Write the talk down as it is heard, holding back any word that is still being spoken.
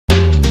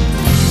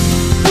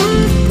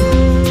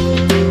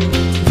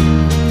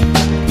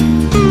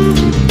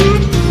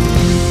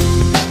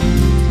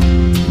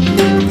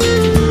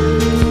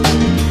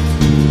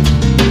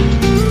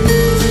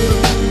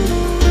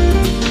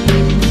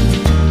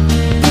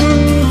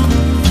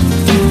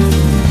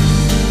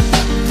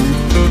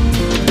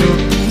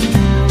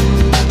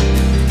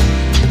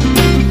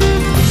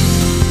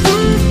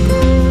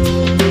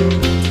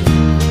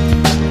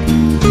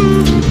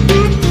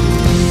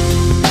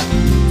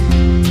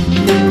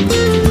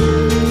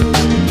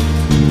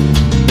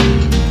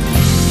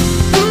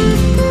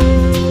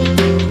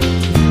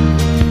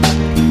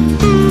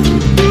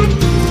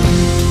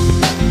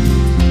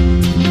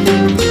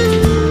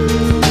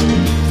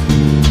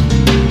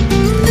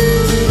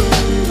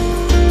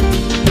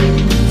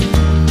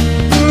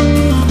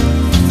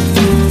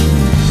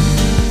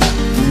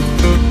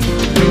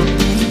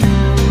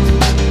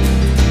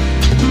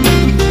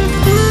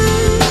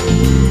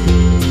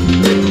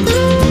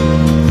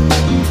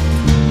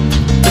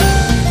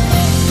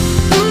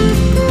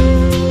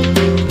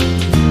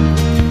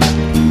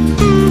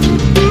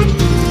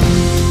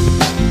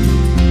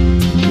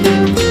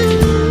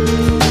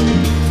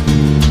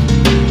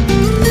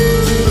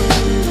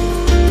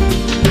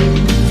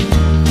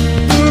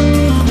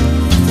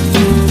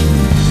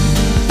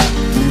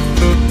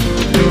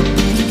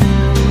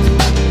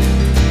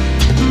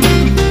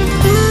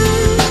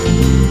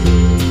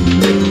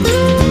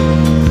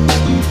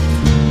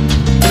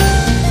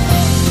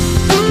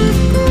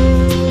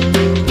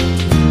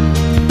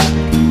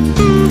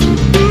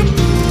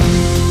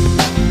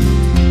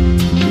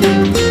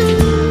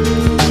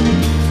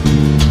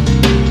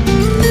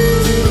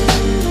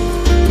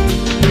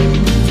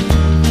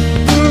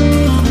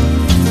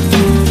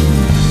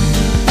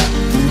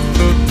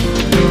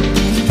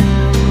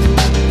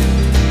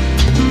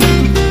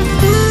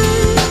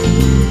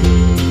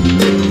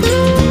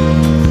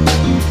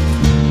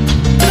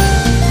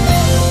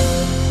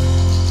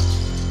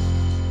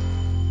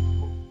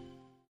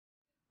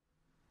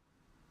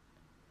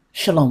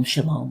Shalom,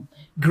 shalom.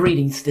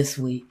 Greetings this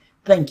week.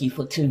 Thank you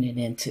for tuning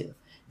into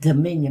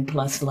Dominion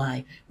Plus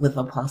Live with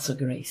Apostle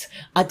Grace.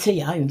 I tell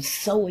you, I am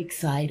so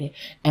excited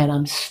and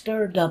I'm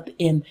stirred up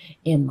in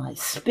my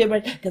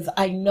spirit because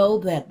I know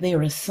that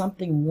there is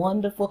something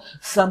wonderful,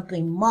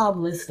 something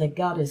marvelous that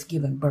God has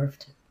given birth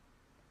to.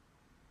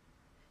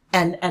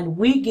 And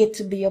we get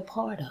to be a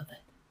part of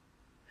it.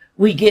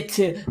 We get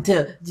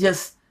to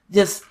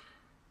just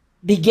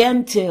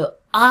begin to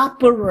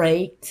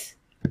operate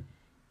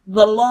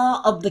the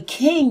law of the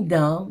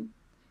kingdom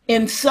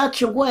in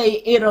such a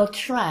way it'll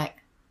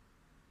attract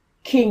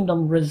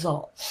kingdom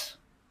results.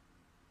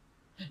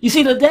 You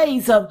see, the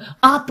days of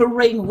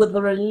operating with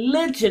a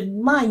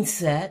religion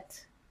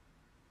mindset,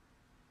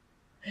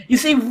 you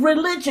see,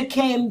 religion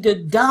came to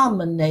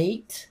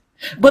dominate,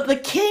 but the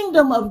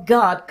kingdom of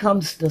God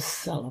comes to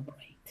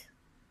celebrate.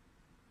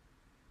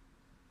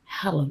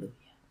 Hallelujah.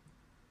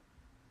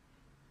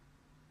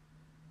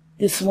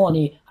 This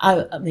morning,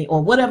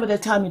 or whatever the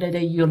time of the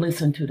day you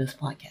listen to this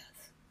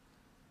podcast,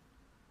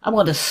 I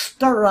want to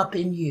stir up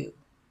in you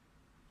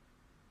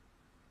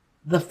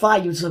the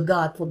fires of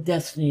God for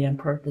destiny and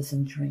purpose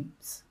and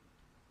dreams.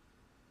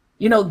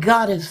 You know,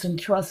 God has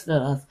entrusted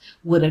us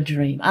with a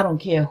dream. I don't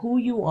care who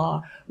you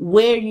are,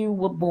 where you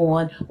were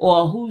born,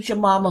 or who's your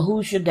mama,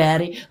 who's your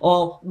daddy,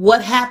 or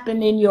what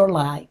happened in your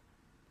life.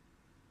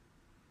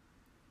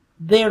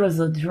 There is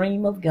a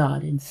dream of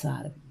God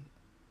inside of you.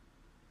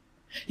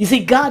 You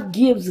see, God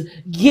gives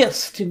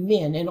gifts to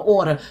men in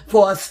order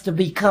for us to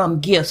become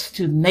gifts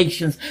to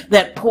nations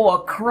that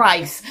pour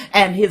Christ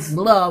and his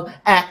love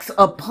acts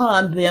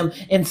upon them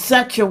in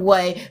such a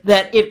way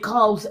that it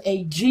calls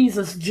a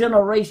Jesus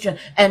generation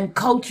and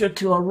culture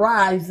to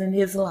arise in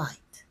his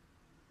light.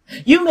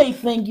 You may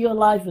think your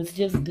life is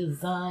just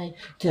designed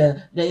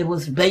that it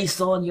was based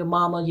on your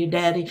mama, your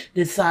daddy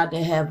decide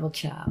to have a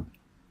child.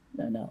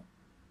 No.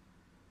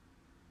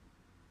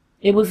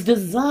 It was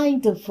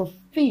designed to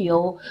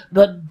fulfill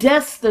the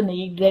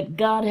destiny that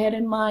God had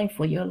in mind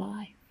for your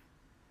life.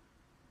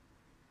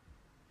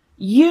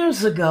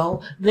 Years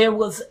ago, there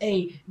was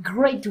a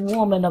great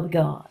woman of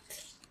God.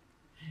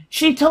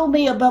 She told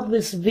me about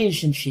this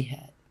vision she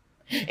had.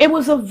 It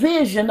was a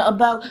vision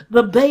about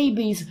the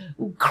babies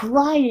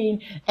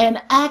crying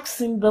and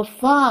asking the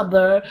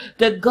Father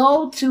to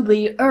go to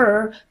the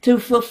earth to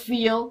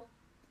fulfill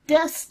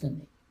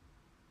destiny.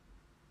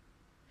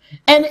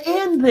 And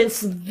in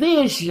this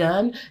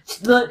vision,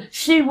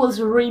 she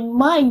was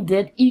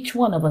reminded each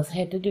one of us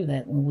had to do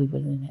that when we were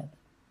in heaven.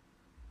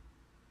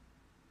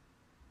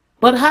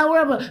 But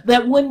however,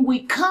 that when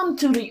we come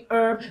to the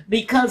earth,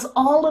 because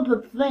all of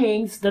the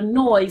things, the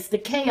noise, the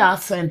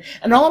chaos, and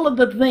all of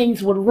the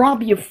things would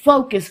rob your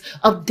focus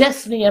of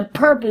destiny and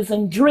purpose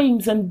and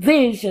dreams and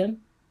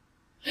vision,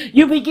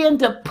 you begin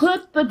to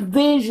put the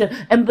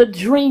vision and the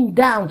dream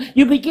down.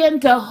 You begin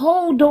to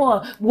hold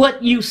on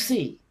what you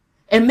see.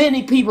 And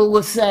many people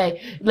will say,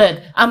 look,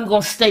 I'm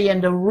going to stay in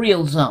the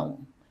real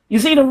zone. You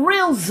see, the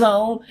real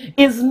zone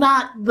is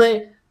not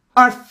the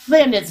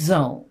authentic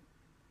zone.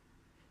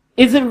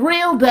 Is it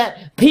real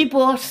that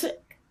people are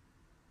sick?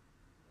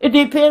 It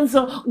depends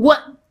on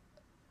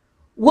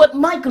what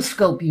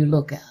microscope you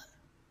look at.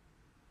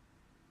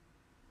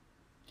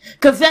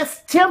 Because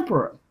that's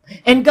temporal.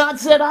 And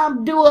God said,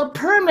 I'll do a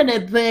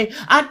permanent thing.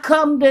 I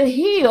come to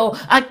heal.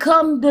 I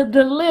come to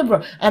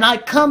deliver. And I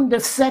come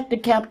to set the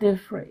captive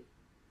free.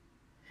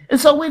 And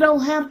so we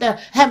don't have to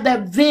have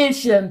that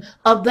vision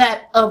of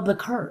the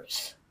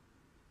curse.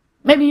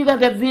 Maybe you got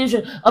that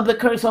vision of the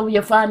curse over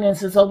your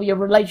finances, over your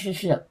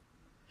relationship.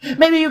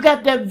 Maybe you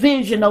got that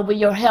vision over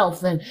your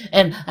health and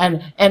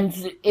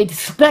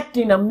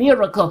expecting a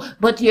miracle,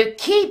 but you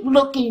keep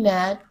looking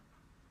at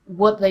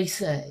what they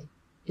say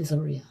is a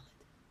reality.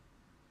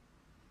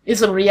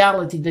 It's a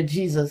reality that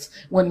Jesus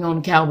went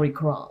on Calvary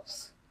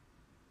cross.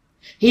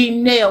 He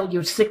nailed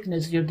your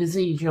sickness, your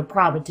disease, your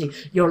poverty,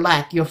 your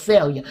lack, your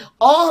failure,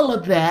 all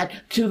of that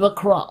to the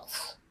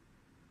cross.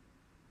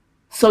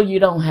 So you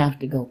don't have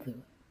to go through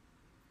it.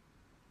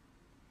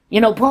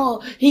 You know,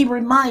 Paul, he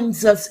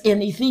reminds us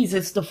in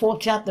Ephesians, the 4th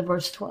chapter,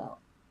 verse 12.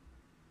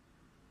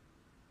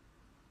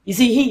 You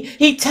see,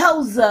 he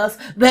tells us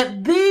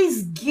that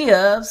these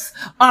gifts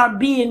are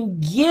being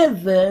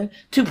given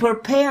to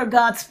prepare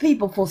God's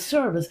people for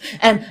service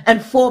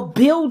and for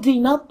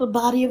building up the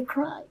body of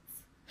Christ.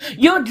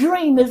 Your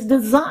dream is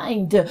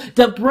designed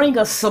to bring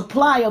a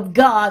supply of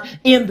God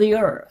in the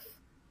earth.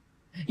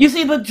 You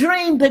see, the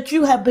dream that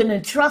you have been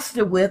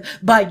entrusted with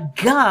by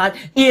God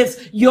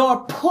is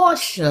your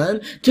portion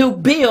to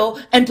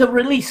build and to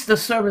release the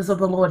service of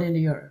the Lord in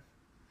the earth.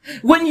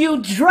 When you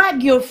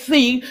drag your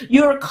feet,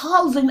 you're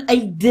causing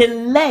a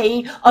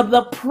delay of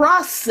the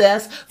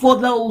process for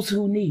those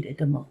who need it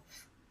the most.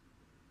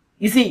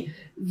 You see,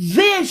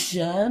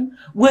 vision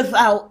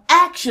without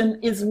action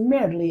is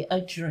merely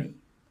a dream.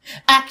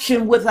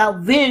 Action without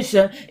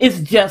vision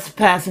is just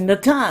passing the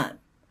time.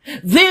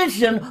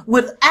 Vision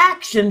with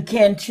action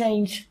can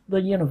change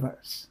the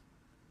universe.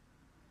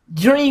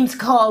 Dreams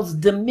cause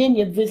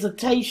dominion,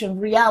 visitation,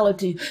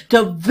 reality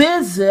to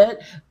visit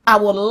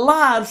our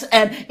lives,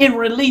 and it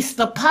releases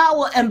the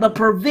power and the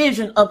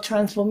provision of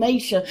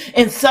transformation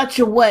in such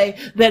a way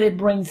that it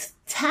brings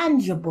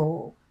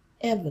tangible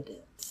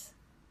evidence.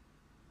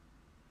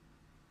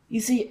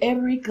 You see,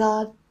 every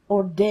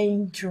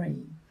God-ordained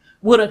dream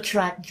would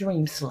attract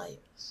dream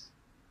slayers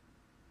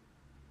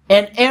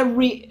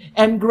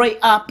and great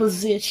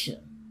opposition.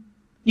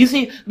 You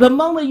see, the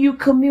moment you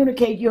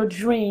communicate your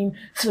dream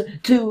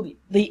to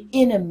the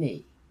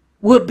enemy,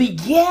 will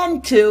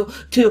begin to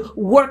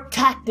work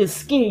tactics,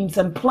 schemes,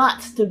 and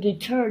plots to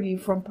deter you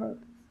from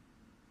purpose,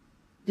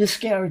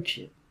 discourage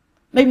you.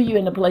 Maybe you're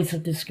in a place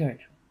of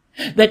discouragement,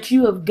 that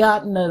you have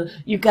gotten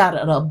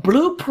a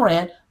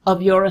blueprint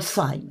of your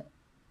assignment.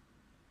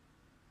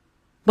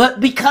 But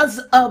because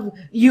of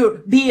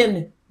you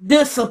being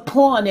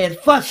disappointed,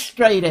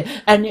 frustrated,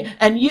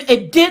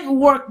 it didn't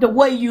work the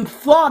way you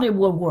thought it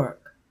would work,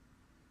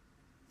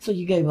 so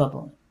you gave up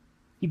on it.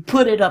 You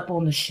put it up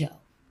on the shelf.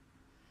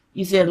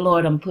 You said,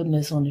 Lord, I'm putting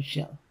this on the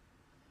shelf.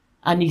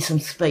 I need some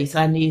space.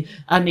 I need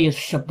a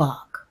Shabbat.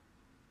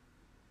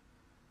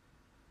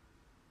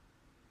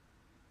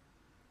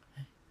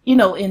 You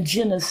know, in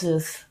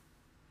Genesis,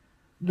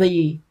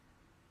 the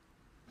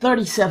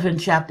 37th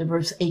chapter,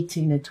 verse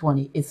 18 and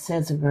 20, it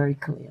says it very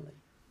clearly.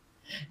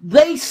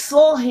 They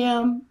saw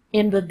him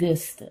in the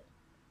distance,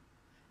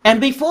 and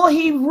before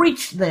he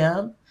reached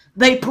them,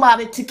 they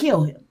plotted to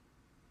kill him.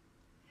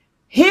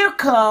 Here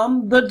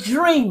come the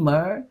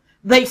dreamer,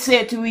 they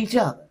said to each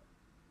other.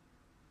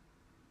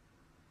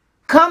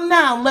 Come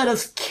now, let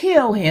us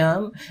kill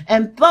him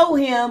and throw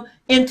him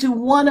into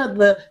one of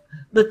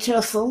the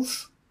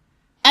chisels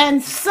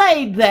and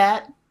say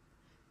that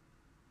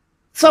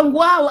some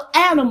wild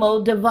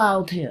animal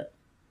devoured him.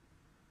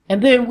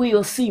 And then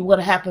we'll see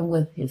what happened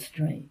with his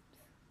dreams.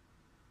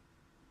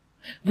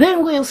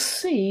 Then we'll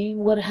see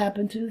what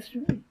happened to his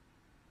dreams.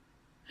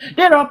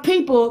 There are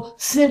people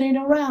sitting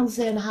around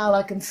saying how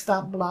I can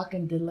stop, block,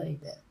 and delay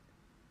that,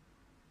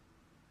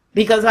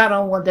 because I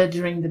don't want that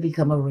dream to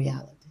become a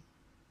reality.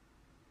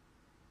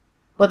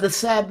 But the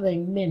sad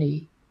thing,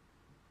 many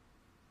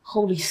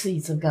holy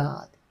seeds of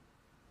God,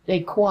 they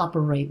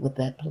cooperate with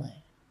that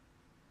plan,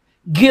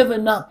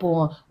 giving up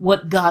on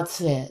what God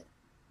said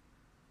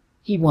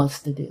he wants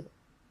to do.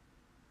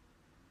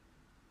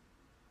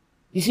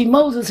 You see,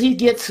 Moses, he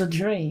gets a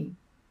dream,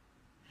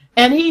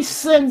 and he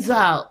sends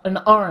out an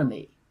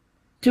army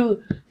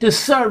to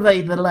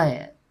survey the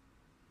land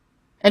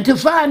and to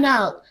find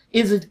out,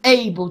 is it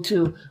able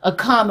to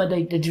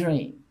accommodate the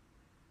dream?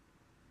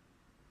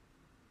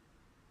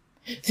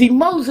 See,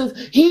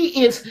 Moses,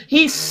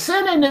 he's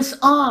sending his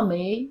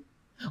army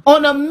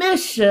on a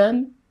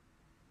mission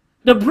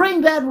to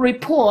bring that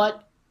report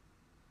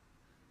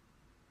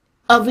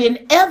of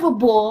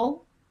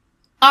inevitable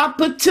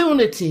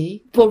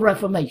opportunity for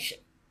reformation.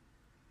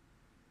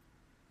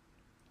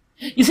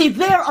 You see,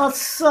 there are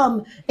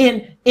some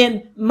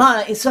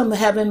some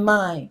have in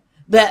mind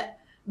that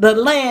the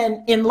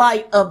land in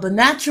light of the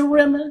natural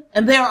realm,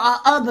 and there are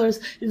others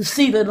who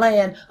see the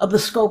land of the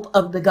scope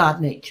of the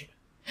God nature.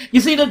 You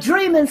see, the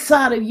dream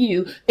inside of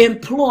you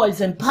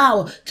employs and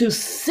power to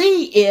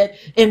see it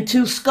in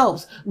two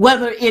scopes,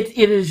 whether it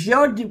is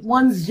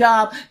one's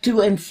job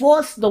to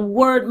enforce the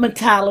word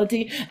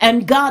mentality,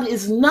 and God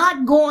is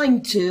not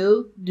going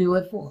to do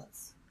it for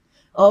us.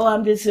 Oh,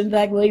 I'm just sitting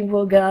back waiting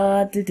for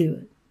God to do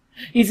it.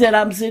 He said,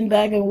 I'm sitting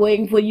back and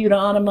waiting for you to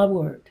honor my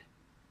word.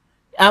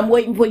 I'm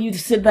waiting for you to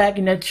sit back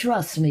and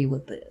trust me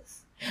with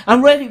this.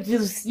 I'm ready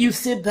to you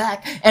sit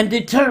back and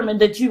determine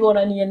that you're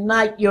going to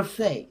unite your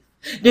faith.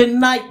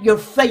 Unite your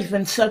faith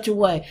in such a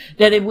way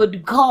that it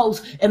would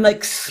cause an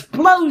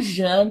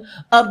explosion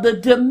of the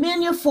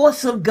dominion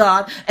force of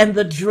God and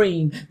the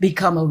dream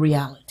become a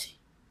reality.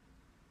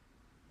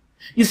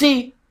 You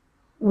see,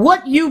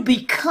 what you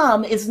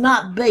become is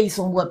not based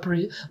on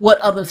what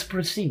others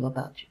perceive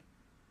about you.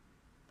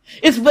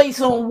 It's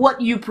based on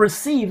what you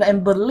perceive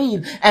and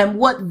believe and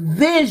what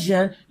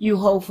vision you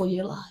hold for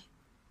your life.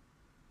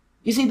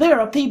 You see, there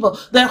are people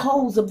that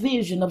holds a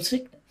vision of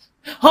sickness,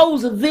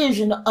 holds a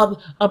vision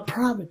of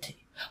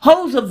poverty,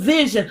 holds a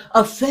vision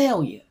of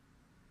failure,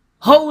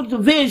 holds a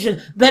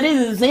vision that it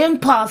is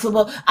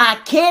impossible. I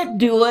can't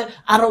do it.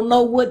 I don't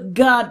know what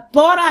God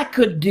thought I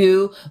could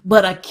do,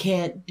 but I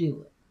can't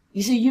do it.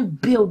 You see, you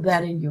build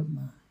that in your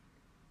mind.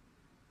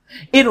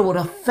 It would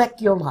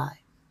affect your life.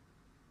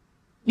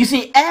 You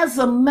see, as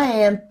a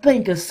man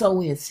thinketh,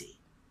 so is he.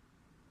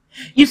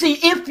 You see,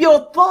 if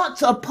your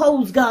thoughts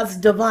oppose God's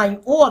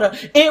divine order,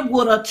 it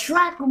will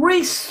attract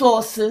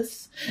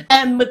resources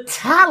and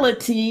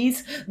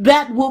mentalities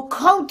that will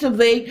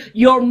cultivate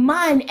your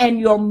mind and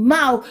your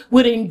mouth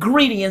with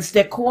ingredients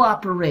that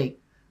cooperate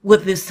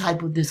with this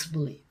type of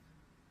disbelief.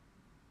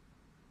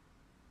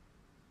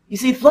 You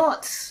see,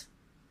 thoughts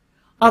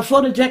are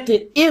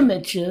photographic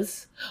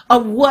images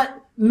of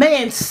what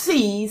man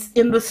sees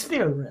in the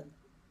spirit realm.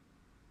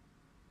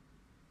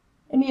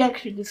 Let me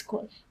ask you this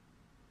question.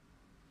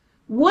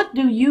 What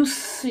do you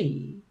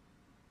see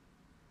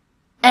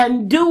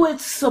And do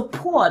it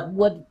support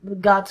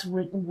what God's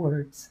written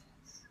word says?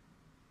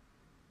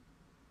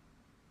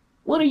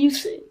 What do you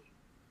see?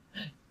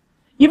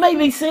 You may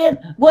be saying,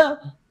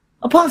 well,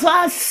 Apostle,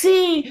 I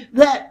see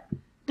that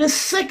this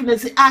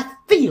sickness, I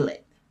feel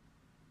it.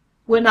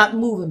 We're not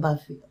moving by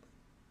feeling.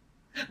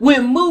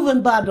 We're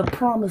moving by the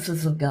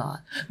promises of God,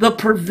 the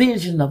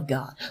provision of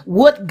God,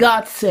 what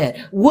God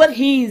said, what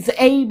he's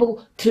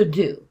able to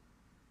do.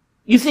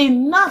 You see,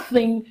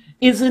 nothing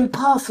is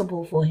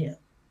impossible for him.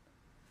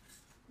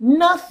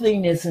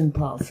 Nothing is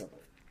impossible.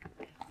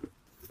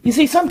 You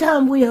see,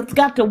 sometimes we have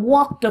got to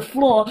walk the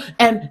floor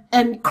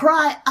and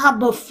cry,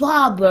 Abba,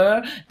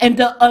 Father, and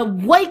to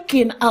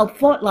awaken our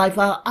thought life,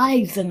 our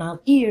eyes and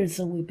our ears,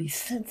 so we'll be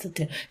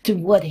sensitive to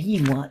what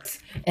he wants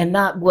and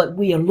not what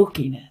we are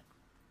looking at.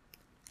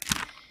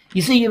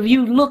 You see, if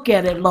you look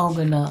at it long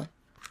enough,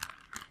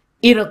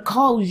 it'll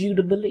cause you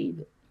to believe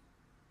it.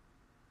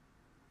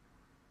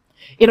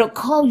 It'll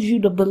cause you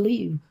to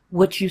believe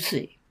what you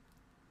see.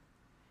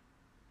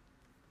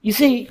 You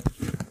see,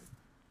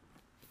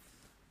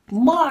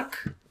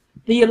 Mark,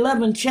 the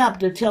 11th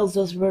chapter, tells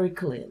us very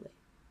clearly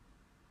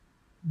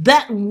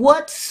that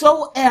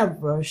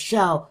whatsoever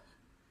shall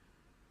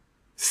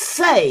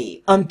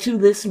say unto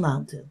this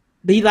mountain,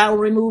 be thou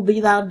removed, be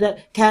thou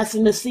cast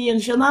in the sea,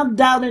 and shall not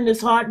doubt in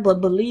his heart,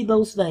 but believe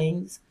those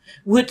things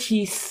which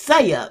he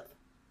saith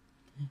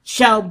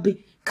shall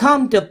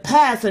come to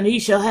pass, and he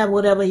shall have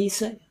whatever he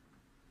saith.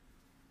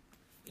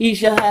 He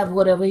shall have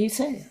whatever he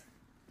saith.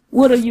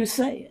 What are you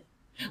saying?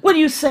 What are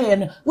you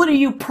saying? What are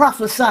you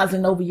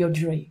prophesizing over your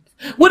dreams?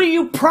 What are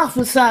you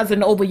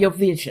prophesizing over your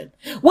vision?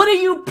 What are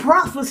you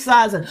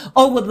prophesizing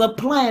over the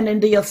plan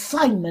and the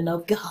assignment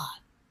of God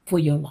for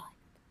your life?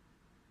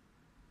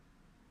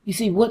 You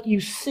see, what you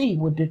see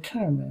will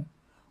determine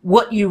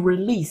what you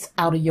release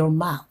out of your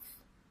mouth.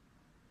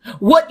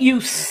 What you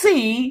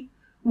see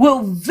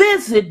will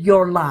visit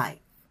your life.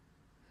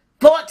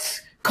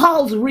 Thoughts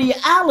cause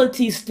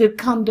realities to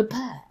come to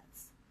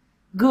pass,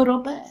 good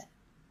or bad.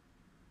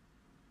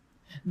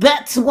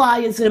 That's why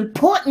it's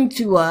important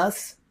to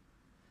us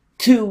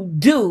to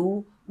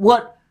do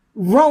what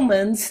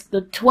Romans,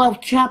 the 12th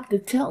chapter,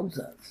 tells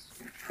us.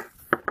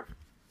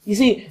 You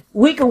see,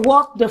 we can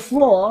walk the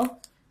floor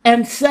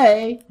and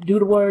say, do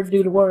the word,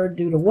 do the word,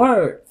 do the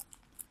word.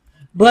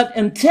 But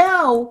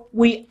until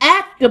we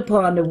act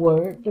upon the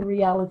word, the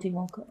reality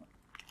won't come.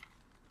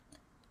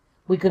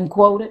 We can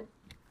quote it,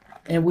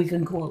 and we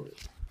can quote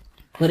it.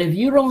 But if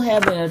you don't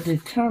have a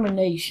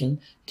determination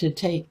to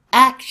take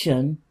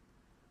action,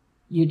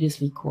 you just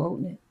be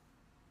quoting it.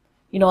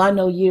 You know, I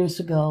know years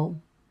ago,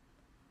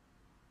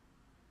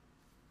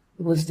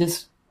 it was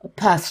this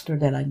pastor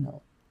that I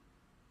know.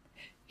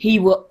 He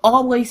will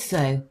always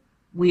say,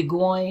 we're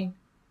going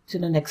to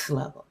the next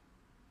level.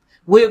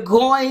 We're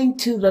going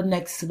to the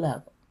next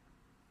level.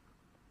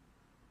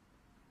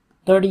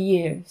 30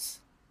 years,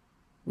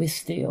 we're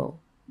still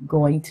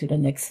going to the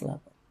next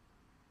level.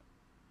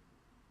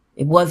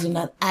 It wasn't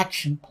an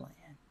action plan.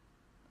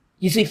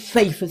 You see,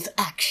 faith is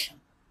action.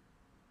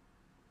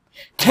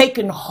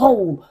 Taking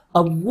hold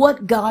of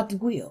what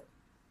God will.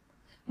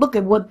 Look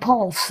at what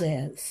Paul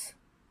says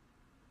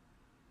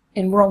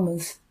in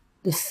Romans,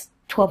 the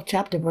 12th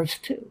chapter, verse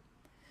 2.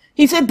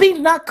 He said, be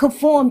not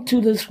conformed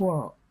to this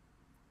world,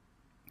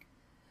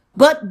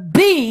 but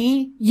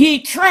be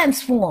ye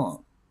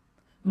transformed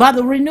by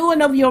the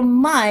renewing of your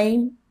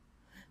mind,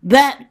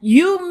 that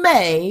you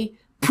may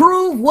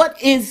prove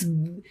what is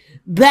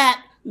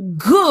that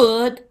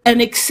good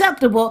and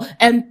acceptable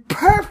and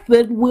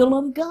perfect will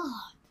of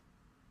God.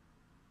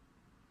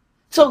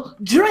 So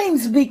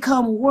dreams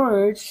become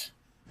words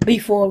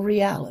before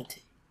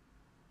reality.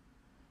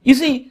 You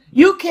see,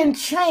 you can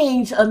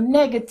change a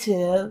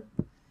negative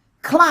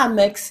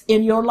climax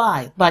in your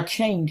life by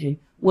changing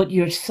what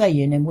you're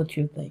saying and what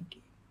you're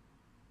thinking.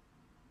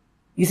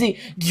 You see,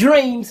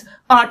 dreams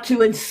are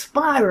to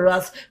inspire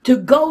us to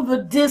go the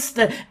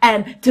distance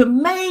and to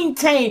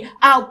maintain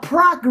our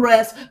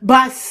progress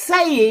by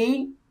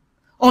saying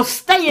or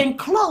staying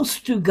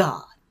close to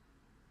God.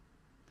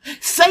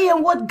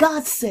 Saying what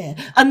God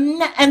said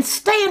and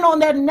staying on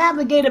that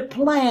navigated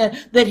plan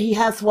that he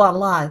has for our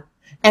life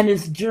and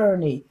his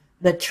journey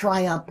that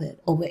triumphant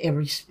over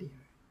every spirit.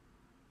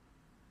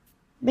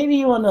 Maybe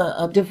you're on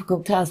a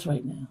difficult task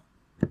right now.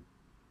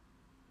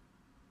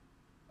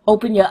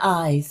 Open your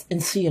eyes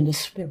and see in the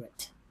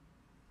spirit,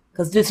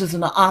 because this is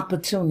an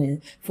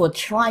opportunity for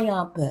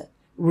triumphant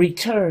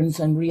returns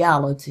and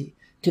reality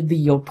to be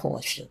your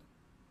portion.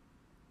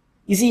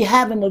 You see,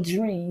 having a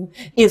dream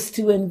is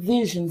to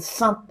envision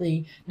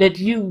something that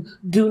you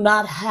do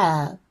not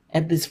have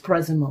at this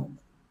present moment.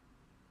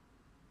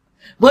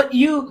 But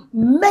you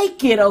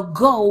make it a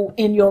goal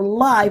in your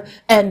life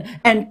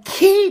and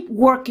keep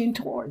working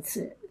towards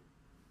it.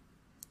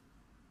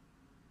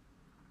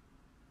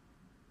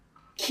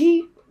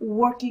 Keep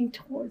working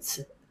towards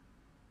it.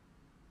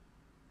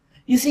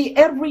 You see,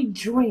 every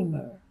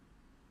dreamer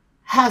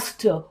has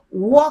to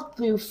walk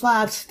through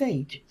 5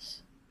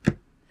 stages.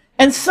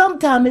 And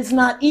sometimes it's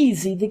not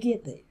easy to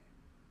get there.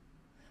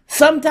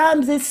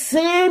 Sometimes it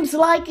seems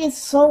like it's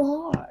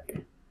so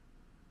hard.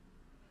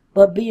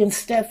 But being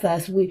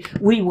steadfast, we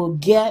will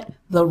get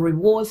the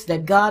rewards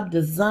that God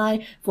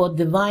designed for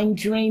divine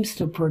dreams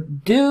to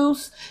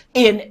produce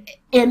in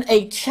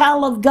a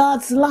child of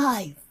God's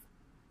life.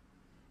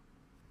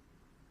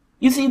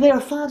 You see, there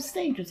are 5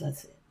 stages, I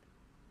said.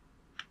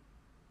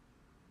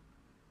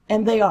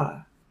 And they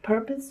are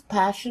purpose,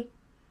 passion,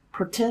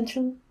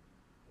 potential,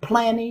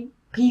 planning,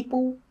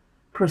 people,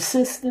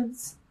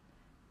 persistence,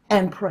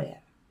 and prayer.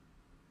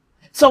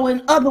 So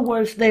in other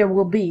words, there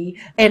will be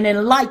an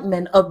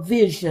enlightenment of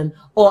vision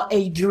or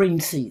a dream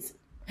season.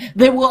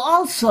 There will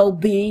also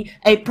be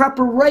a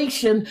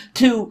preparation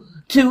to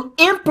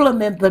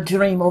implement the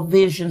dream or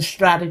vision,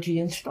 strategy,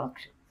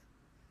 instruction.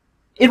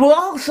 It will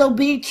also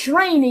be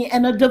training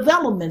and a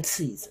development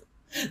season.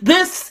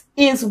 This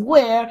is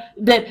where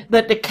that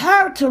the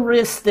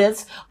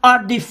characteristics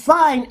are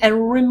defined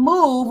and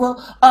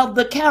removal of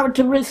the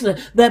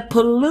characteristics that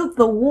pollute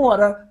the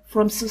water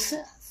from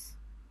success.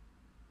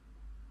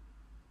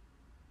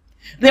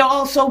 There'll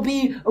also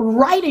be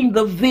writing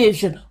the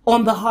vision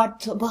on the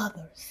hearts of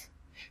others,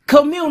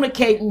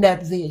 communicating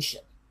that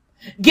vision,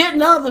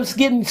 getting others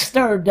getting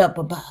stirred up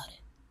about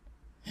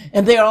it.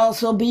 And there'll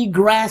also be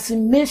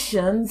grasping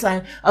missions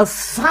and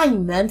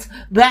assignments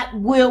that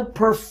will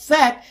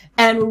perfect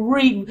and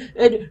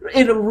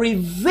it'll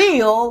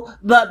reveal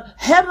the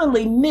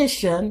heavenly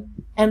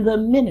mission and the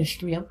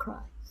ministry of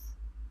Christ.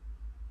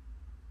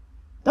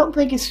 Don't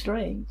think it's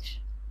strange.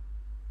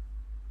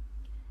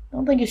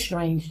 Don't think it's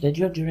strange that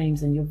your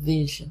dreams and your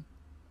vision,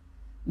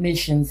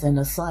 missions and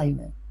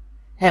assignment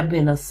have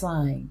been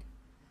assigned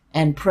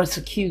and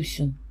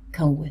persecution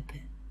come with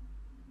it.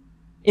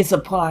 It's a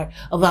part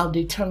of our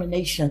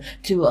determination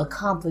to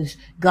accomplish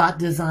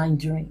God-designed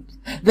dreams.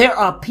 There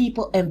are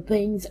people and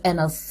things and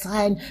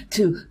assigned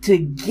to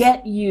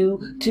get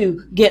you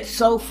to get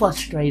so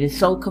frustrated,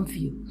 so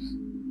confused,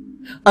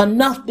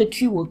 enough that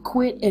you will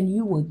quit and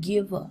you will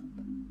give up.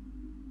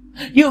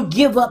 You'll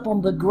give up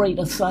on the great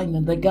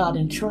assignment that God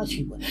entrusts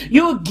you with.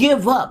 You'll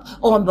give up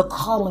on the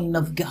calling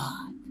of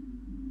God.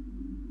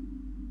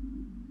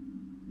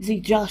 You see,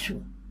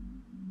 Joshua,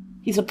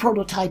 he's a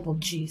prototype of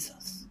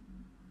Jesus.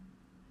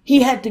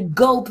 He had to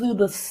go through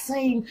the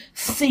same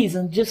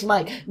season just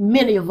like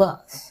many of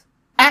us.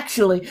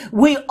 Actually,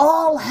 we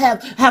all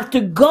have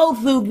to go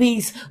through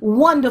these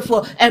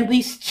wonderful and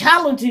these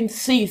challenging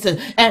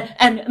seasons and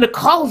it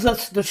calls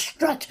us to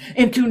stretch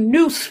into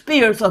new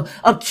spheres of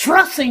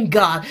trusting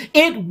God.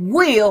 It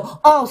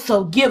will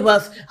also give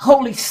us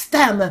holy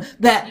stamina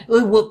that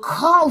it will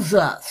cause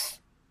us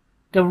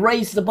to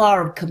raise the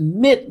bar of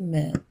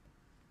commitment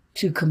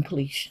to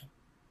completion.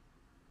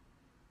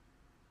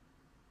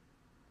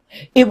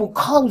 It will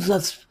cause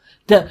us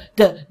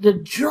to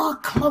draw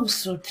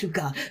closer to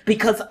God,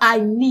 because I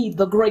need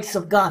the grace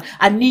of God.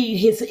 I need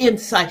his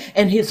insight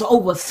and his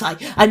oversight.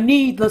 I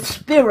need the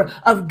Spirit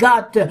of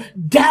God to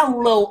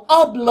download,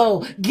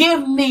 upload,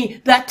 give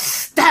me that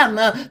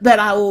stamina that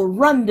I will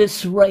run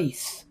this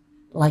race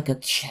like a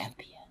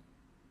champion.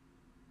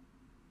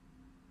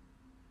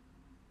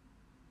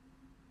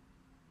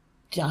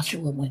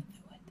 Joshua went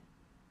through it,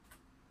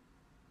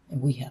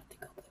 and we have to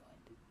go through it.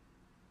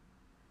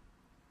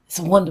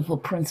 Some wonderful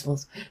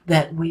principles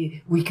that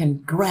we can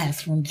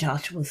grasp from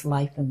Joshua's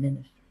life and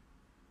ministry.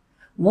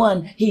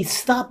 One, he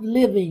stopped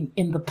living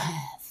in the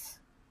past.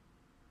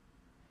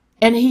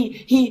 And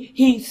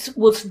he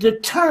was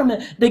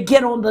determined to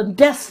get on the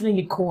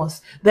destiny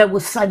course that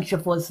was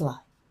sanctioned for his life.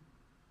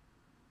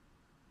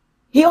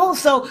 He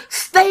also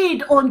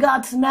stayed on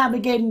God's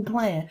navigating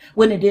plan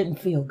when it didn't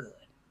feel good.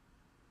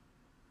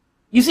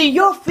 You see,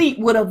 your feet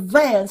would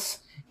advance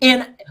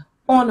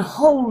on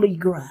holy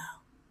ground.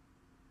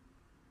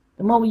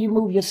 The moment you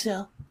move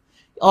yourself,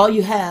 all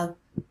you have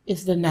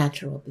is the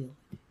natural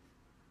ability.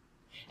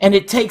 And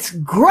it takes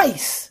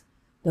grace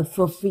to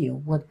fulfill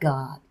what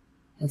God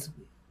has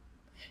willed.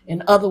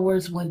 In other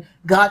words, when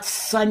God's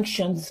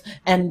sanctions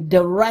and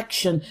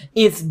direction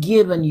is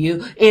given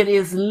you, it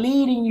is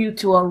leading you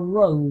to a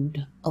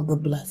road of the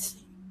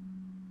blessing.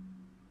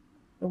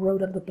 The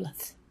road of the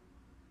blessing.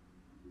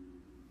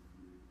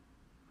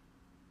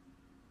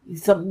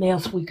 Something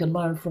else we can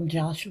learn from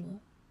Joshua.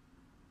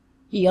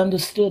 He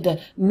understood that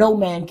no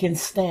man can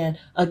stand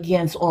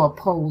against or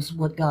oppose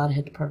what God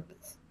had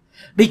purposed.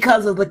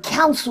 Because of the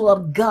counsel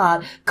of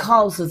God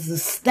causes us to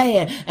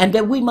stand, and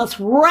that we must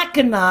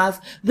recognize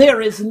there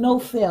is no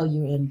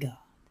failure in God.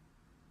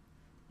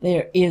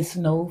 There is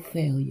no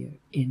failure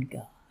in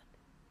God.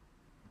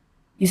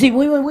 You see,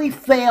 when we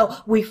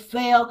fail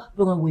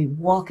when we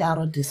walk out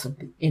of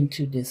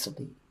into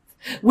disobedience.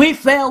 We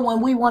fail when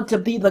we want to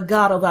be the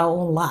God of our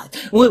own lives.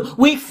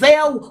 We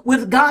fail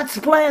with God's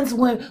plans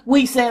when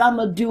we said, I'm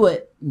going to do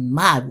it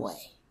my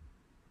way.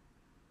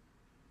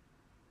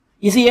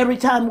 You see, every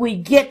time we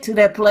get to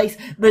that place,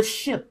 the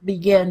ship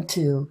began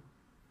to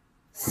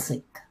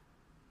sink.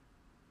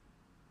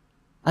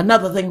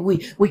 Another thing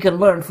we can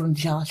learn from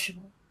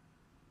Joshua.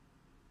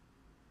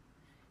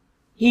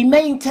 He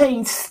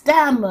maintained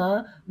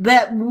stamina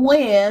that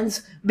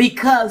wins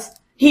because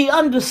He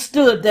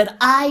understood that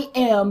I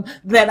am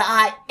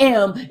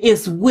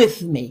is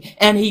with me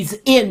and he's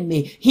in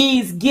me.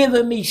 He's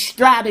giving me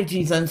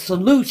strategies and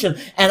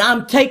solutions, and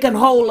I'm taking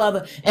hold of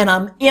it and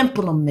I'm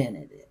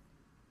implementing it.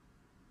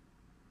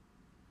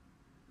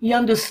 He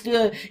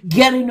understood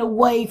getting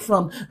away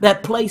from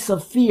that place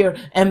of fear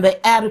and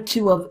the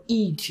attitude of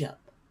Egypt.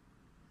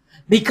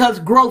 Because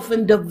growth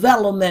and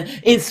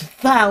development is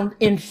found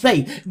in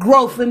faith.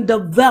 Growth and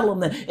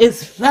development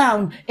is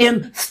found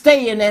in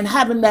staying and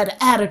having that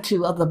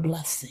attitude of the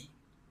blessing.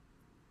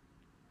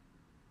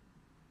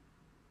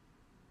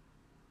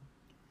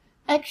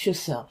 Ask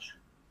yourself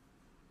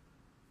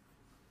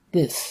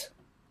this.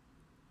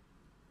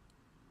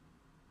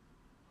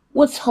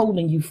 What's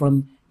holding you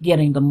from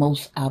getting the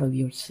most out of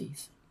your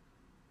season?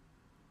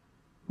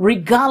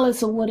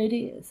 Regardless of what it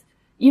is.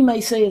 You may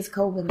say it's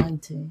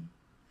COVID-19.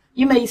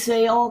 You may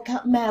say all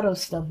manner of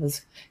stuff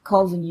is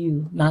causing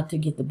you not to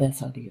get the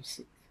best out of your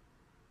season.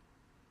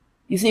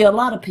 You see, a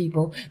lot of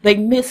people, they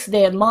miss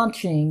their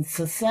launching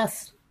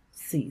success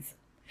season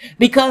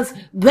because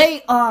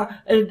they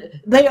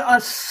are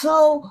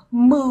so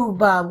moved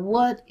by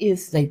what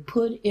is they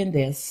put in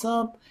their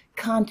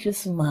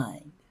subconscious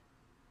mind.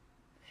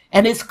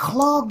 And it's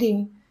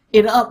clogging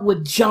it up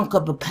with junk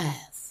of the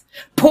past,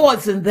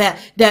 poison that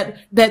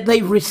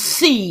they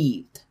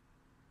received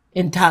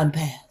in time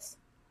past.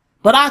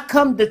 But I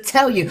come to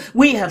tell you,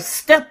 we have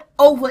stepped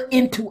over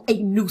into a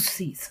new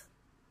season.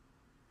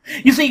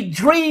 You see,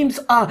 dreams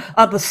are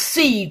the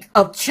seed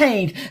of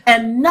change,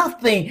 and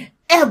nothing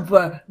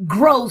ever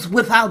grows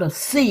without a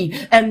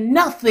seed, and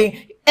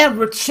nothing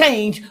ever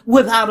changes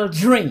without a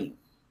dream.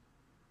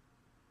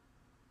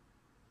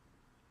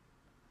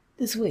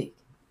 This week,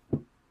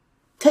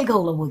 take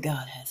hold of what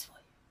God has for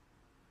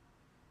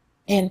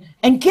you.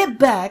 And get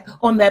back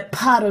on that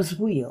potter's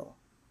wheel.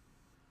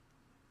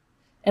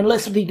 And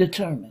let's be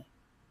determined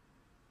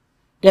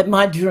that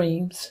my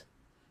dreams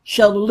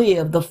shall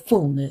live the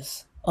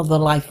fullness of the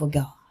life of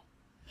God.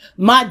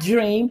 My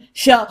dream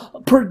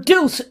shall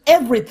produce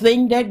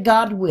everything that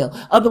God will.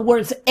 In other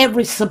words,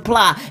 every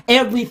supply,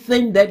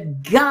 everything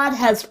that God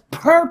has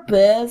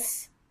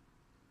purpose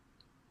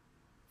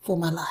for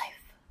my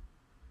life.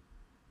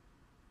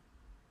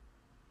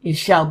 It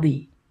shall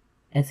be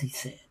as he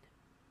said.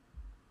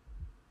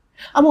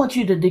 I want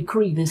you to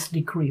decree this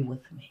decree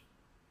with me.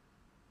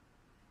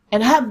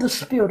 And have the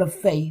spirit of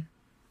faith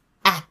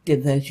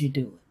active as you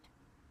do it.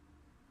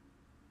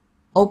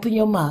 Open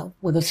your mouth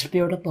with a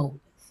spirit of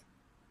boldness.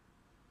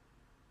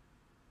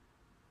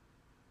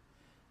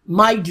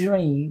 My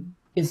dream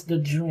is the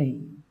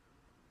dream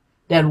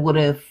that would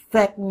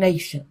affect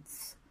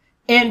nations,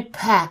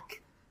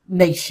 impact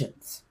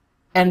nations,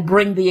 and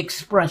bring the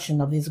expression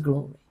of his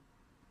glory.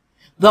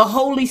 The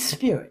Holy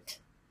Spirit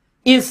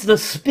is the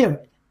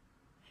Spirit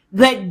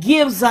that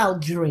gives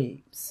out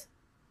dreams.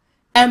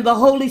 And the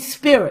Holy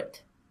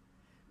Spirit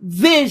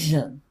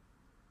vision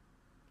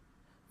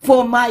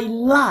for my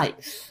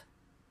life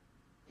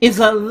is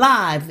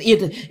alive.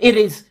 It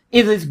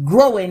is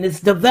growing, it's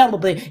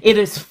developing, it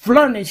is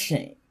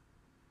flourishing.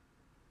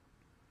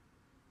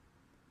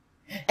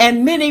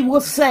 And many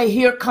will say,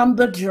 here come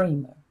the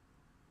dreamer.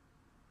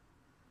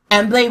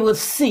 And they will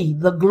see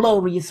the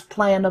glorious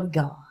plan of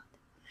God.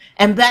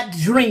 And that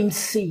dream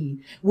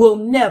seed will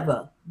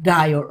never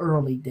die or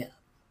early death.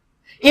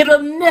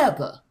 It'll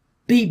never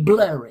be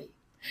blurry.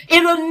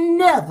 It'll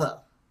never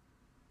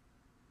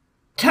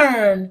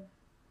turn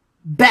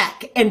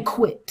back and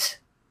quit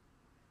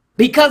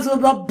because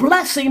of the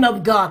blessing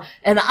of God.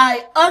 And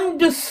I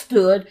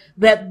understood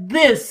that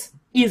this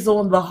is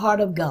on the heart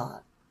of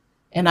God,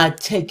 and I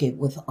take it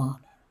with honor.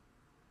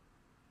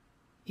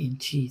 In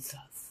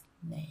Jesus'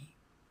 name.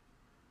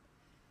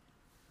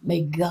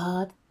 May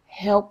God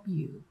help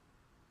you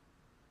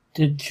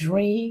to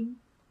dream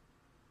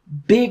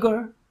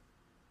bigger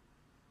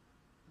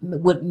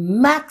with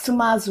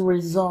maximize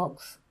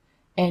results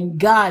and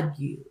guide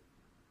you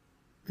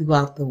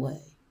throughout the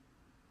way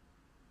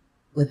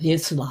with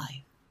his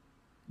life,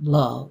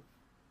 love,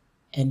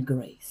 and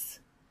grace.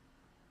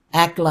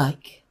 Act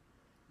like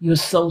you're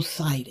so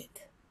excited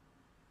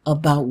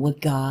about what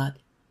God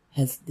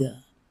has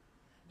done.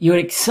 You're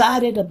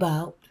excited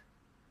about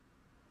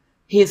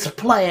his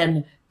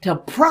plan to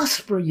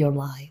prosper your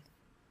life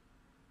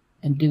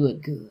and do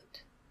it good.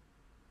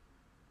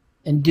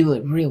 And do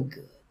it real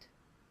good.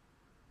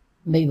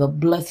 May the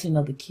blessing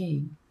of the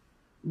King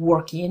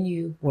work in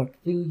you,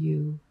 work through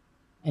you,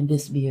 and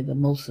this be the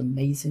most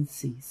amazing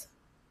season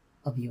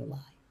of your life.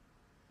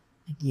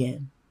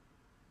 Again,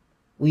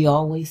 we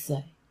always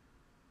say,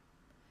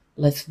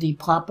 let's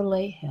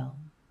depopulate hell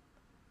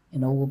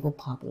and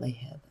overpopulate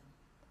heaven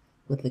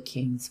with the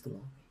King's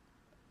glory.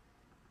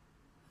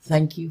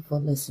 Thank you for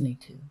listening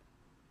to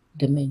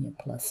Dominion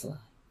Plus Life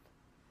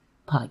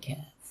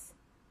podcast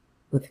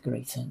with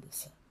Grace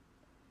Henderson.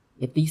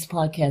 If these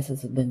podcasts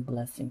have been a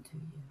blessing to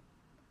you,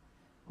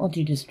 won't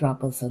you just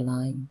drop us a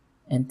line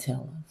and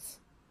tell us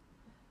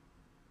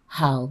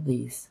how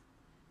these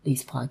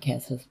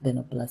podcasts have been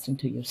a blessing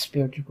to your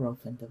spiritual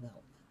growth and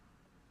development.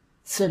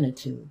 Send it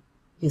to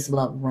His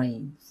Love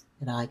Reigns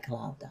at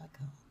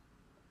iCloud.com.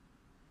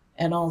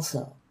 And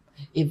also,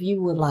 if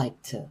you would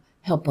like to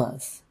help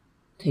us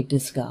take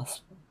this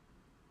gospel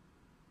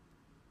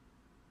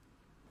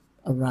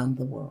around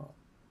the world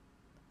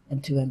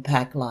and to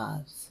impact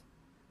lives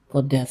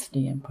for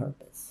destiny and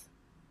purpose,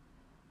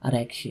 I'd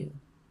ask you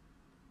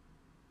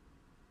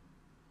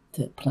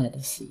to plant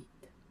a seed.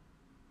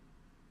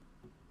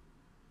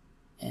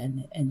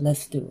 And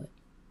let's do it.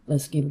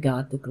 Let's give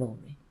God the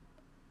glory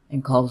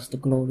and cause the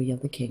glory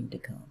of the King to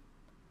come.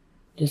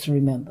 Just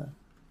remember,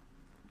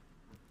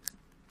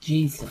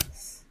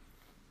 Jesus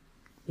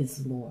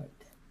is Lord.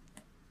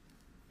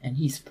 And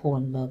he's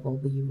pouring love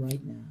over you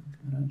right now.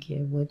 I don't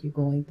care what you're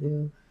going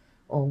through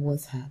or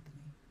what's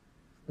happening.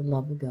 The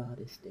love of God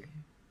is there.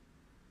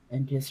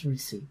 And just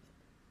receive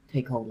it.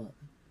 Take hold of it.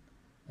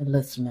 And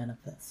let's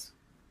manifest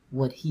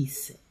what he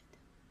said.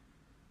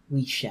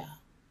 We shall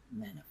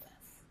manifest.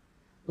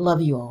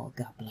 Love you all.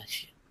 God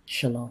bless you.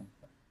 Shalom.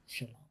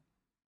 Shalom.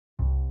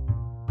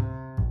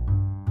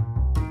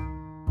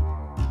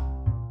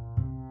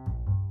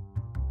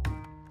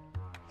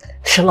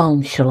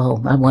 Shalom,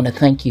 shalom. I want to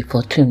thank you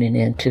for tuning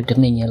in to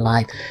Dominion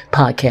Life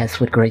Podcast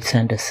with Grace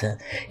Henderson.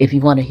 If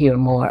you want to hear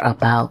more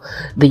about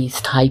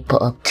these type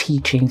of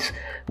teachings,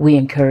 we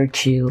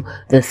encourage you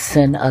to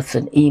send us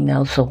an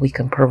email so we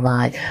can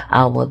provide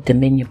our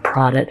Dominion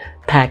product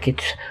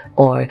package,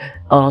 or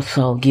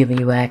also giving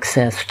you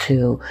access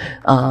to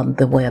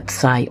the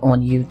website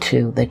on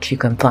YouTube that you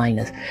can find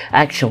us.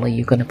 Actually,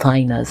 you're going to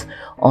find us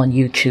on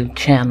YouTube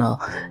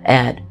channel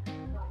at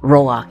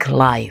Ruach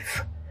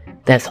Life.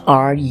 That's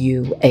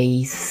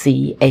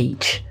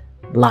RUACH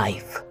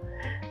Life.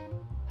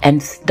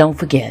 And don't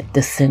forget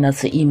to send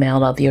us an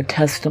email of your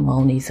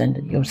testimonies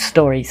and your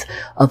stories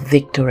of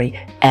victory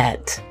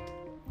at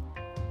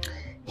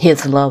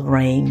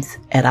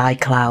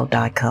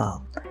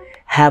hislovereigns@iCloud.com.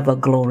 Have a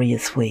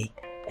glorious week,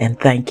 and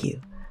thank you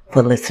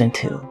for listening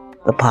to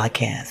the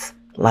podcast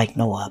like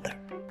no other.